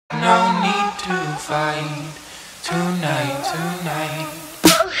No need to fight tonight.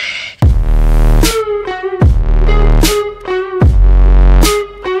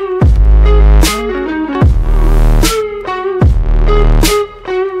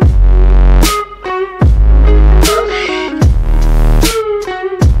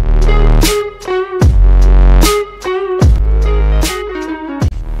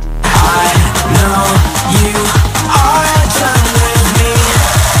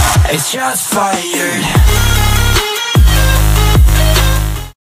 Just fired.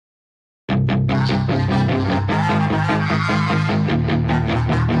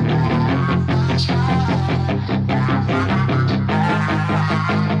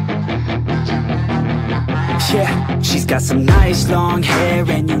 Yeah, she's got some nice long hair,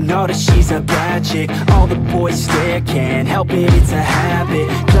 and you know that she's a bad chick. All the boys stare, can't help it, it's a habit.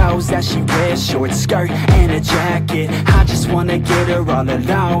 Clothes that she wears, short skirt and a jacket. I just wanna get her all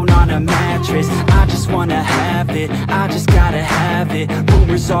alone on a mattress. I just wanna have it, I just gotta have it.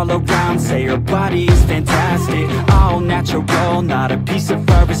 Rumors all around say her body is fantastic. All natural, not a piece of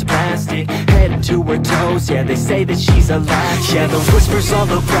fur is plastic. Head to her toes, yeah, they say that she's a latch. Yeah, the whispers all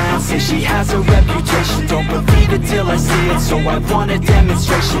around say she has a reputation. Don't believe it till I see it, so I want a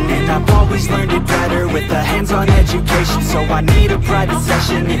demonstration. And I've always learned it better with a hands-on education. So I need a private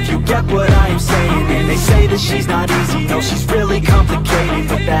session, if you get what I am saying. And they say that she's not easy, no, she's really complicated.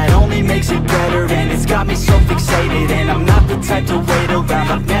 But that only makes it better, and it's got me so fixated. And I'm not the type to wait around,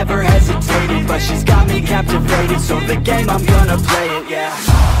 I've never hesitated. But she's got me captivated, so the game, I'm gonna play it, yeah.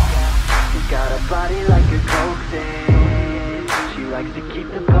 She's got a body like a coke thing. She likes to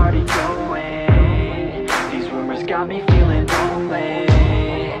keep the party going. Rumors got me feeling lonely.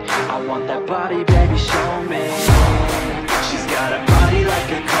 I want that body, baby, show me. She's got a body like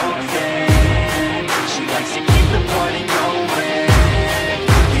a coke thing. She likes to keep the party going.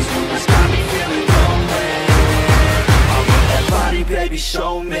 These rumors got me feeling lonely. I want that body, baby,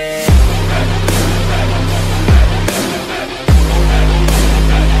 show me.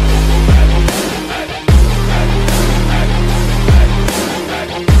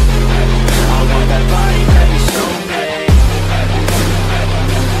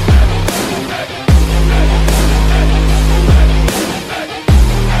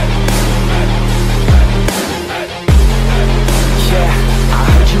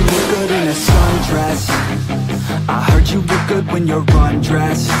 I heard you look good when you're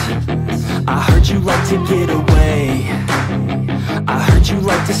undressed. I heard you like to get away. I heard you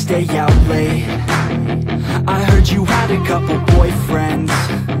like to stay out late. I heard you had a couple boyfriends.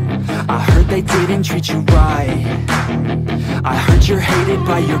 I heard they didn't treat you right. I heard you're hated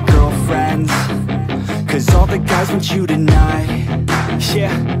by your girlfriends, 'cause all the guys want you tonight.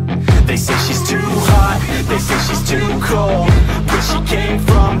 Yeah, they say she's too hot, they say she's too cold. Where she came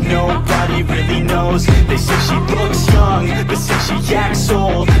from, nobody really knows. They say she looks young, but say she acts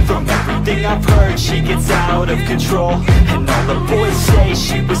old. From everything I've heard, she gets out of control. And all the boys say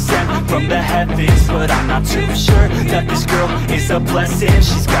she was sent from the heavens, but I'm not too sure that this girl is a blessing.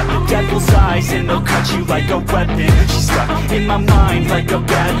 She's got the devil's eyes and they'll cut you like a weapon. She's stuck in my mind like a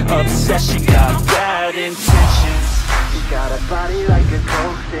bad obsession. Got bad intentions. She's got a body like a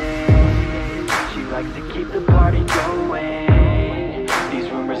coke thing. She likes to keep the party going. These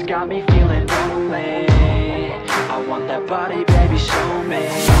rumors got me feeling lonely. I want that body, baby, show me.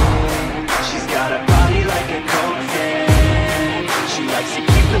 She's got a body like a coke thing. She likes to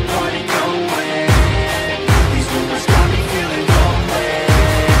keep the party going. These rumors got me feeling lonely.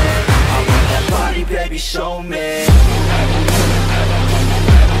 I want that body, baby, show me.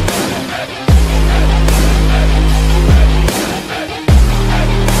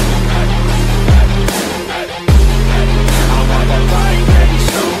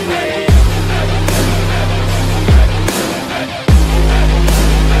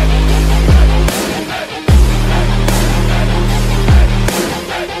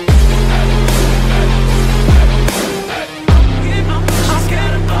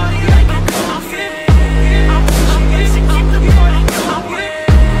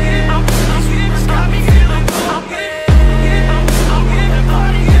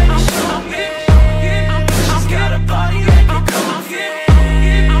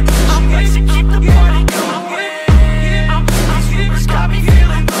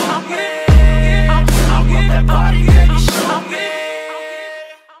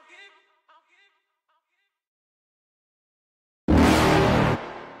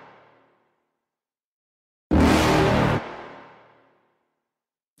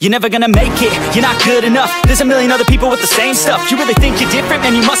 You're never gonna make it, you're not good enough. There's a million other people with the same stuff. You really think you're different?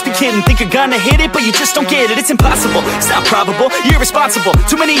 Man, you must be kidding. Think you're gonna hit it, but you just don't get it. It's impossible, it's not probable, you're irresponsible.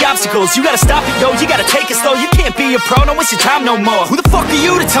 Too many obstacles, you gotta stop it, yo. You gotta take it slow, you can't be a pro. Don't waste your time no more. Who the fuck are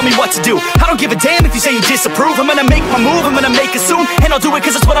you to tell me what to do? I don't give a damn if you say you disapprove. I'm gonna make my move, I'm gonna make it soon. And I'll do it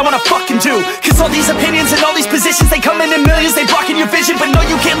cause it's what I wanna fucking do. Cause all these opinions and all these positions, they come in millions, they blocking your vision. But no,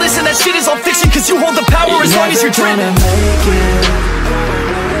 you can't listen, that shit is all fiction. Cause you hold the power as long as you're dreaming.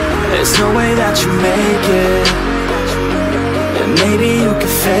 There's no way that you make it. And maybe you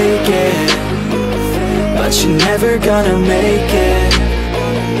can fake it, but you're never gonna make it.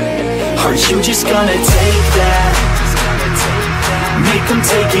 Aren't you just gonna take that? Make them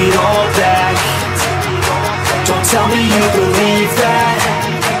take it all back. Don't tell me you believe that.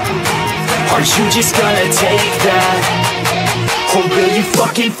 Aren't you just gonna take that? Or will you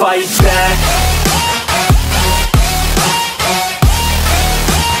fucking fight back?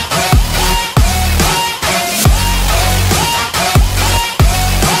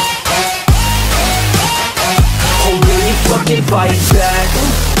 Fucking fight back.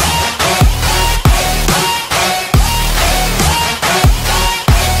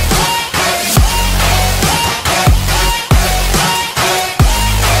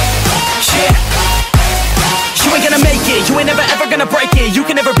 You ain't never ever gonna break it. You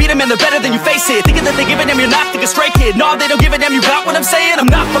can never beat them and they're better than you face it. Thinking that they give a damn, you're not, think a straight kid. No, they don't give a damn, you got what I'm saying? I'm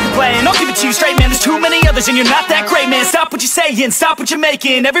not fucking playing, I'll give it to you straight, man. There's too many others and you're not that great, man. Stop what you're saying, stop what you're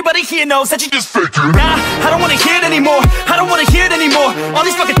making. Everybody here knows that you just faking. Nah, I don't wanna hear it anymore, I don't wanna hear it anymore. All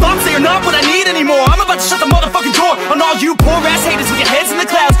these fucking thoughts, they are not what I need anymore. I'm about to shut the motherfucking door on all you poor ass haters with your heads in the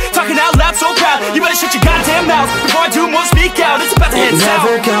clouds, talking out loud so proud. You better shut your goddamn mouth before I do more, speak out. It's about to head south.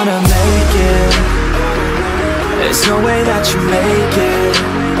 You're never gonna make it. There's no way that you make it.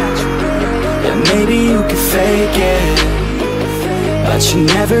 And maybe you can fake it, but you're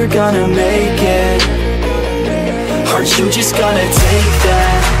never gonna make it. Aren't you just gonna take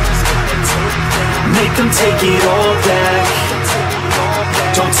that? Make them take it all back.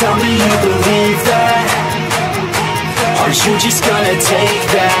 Don't tell me you believe that. Aren't you just gonna take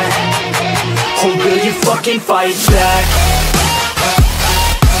that? Or will you fucking fight back?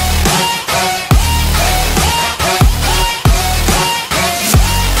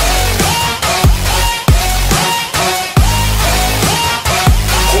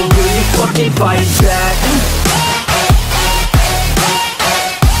 Fucking fight back.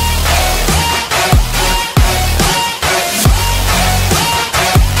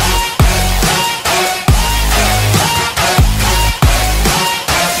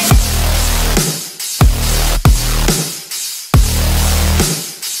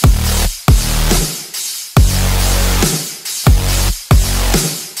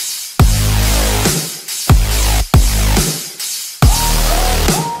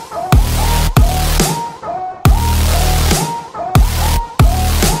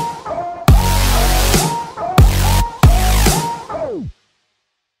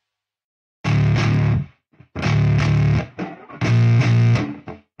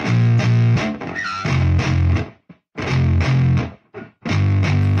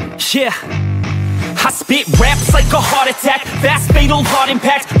 Yeah, I spit raps like a heart attack, fast fatal heart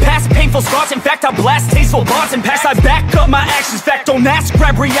impact, past painful scars. In fact, I blast tasteful bars and packs. I back up my actions, fact don't ask,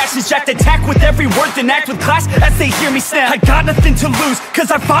 grab reactions, jacked attack with every word, then act with class as they hear me snap. I got nothing to lose,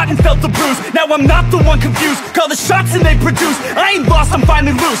 cause I fought and felt the bruise. Now I'm not the one confused, call the shots and they produce. I ain't lost, I'm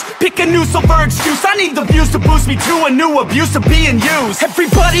finally loose, pick a new silver excuse. I need the views to boost me to a new abuse of being used.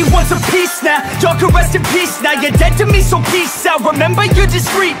 Everybody wants a piece now, y'all can rest in peace now. You're dead to me, so peace out, remember you're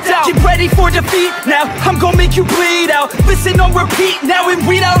discreet out. Get ready for defeat now, I'm gonna make you bleed out. Listen on repeat now and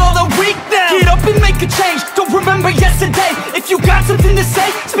weed out all the weak now. Get up and make a change, don't remember yesterday. If you got something to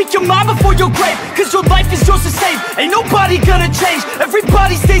say, speak your mind before your grave. Cause your life is yours to save, ain't nobody gonna change.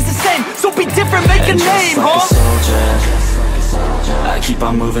 Everybody stays the same, so be different, make a name, like I keep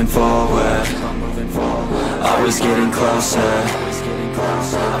on moving forward, always getting closer.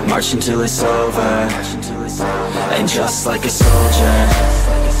 March until it's over. And just like a soldier,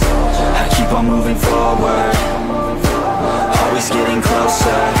 I keep on moving forward, always getting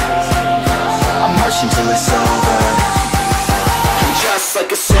closer. I'm marching till it's over. And just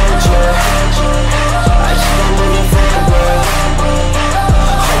like a soldier, I keep on moving forward,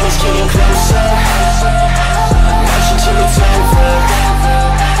 always getting closer. I'm marching till it's over.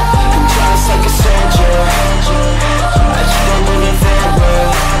 And just like a soldier, I keep on moving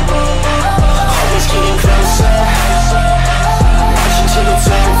forward, always getting closer. I'm marching till it's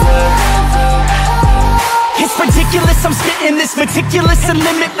over. It's ridiculous, I'm spitting this meticulous and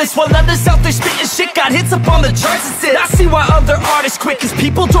limitless, while others out there spitting shit got hits up on the charts and shit. I see why other artists quit, cause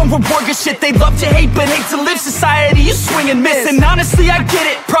people don't reward your shit. They love to hate but hate to live. Society, you swing and miss. And honestly, I get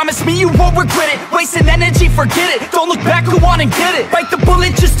it. Promise me you won't regret it. Wasting energy, forget it. Don't look back, go on and get it. Bite the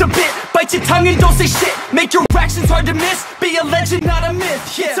bullet just a bit. Bite your tongue and don't say shit. Make your actions hard to miss. Be a legend, not a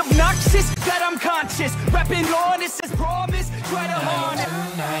myth. Yeah. It's obnoxious that I'm conscious. Rapping honest as promise. Try to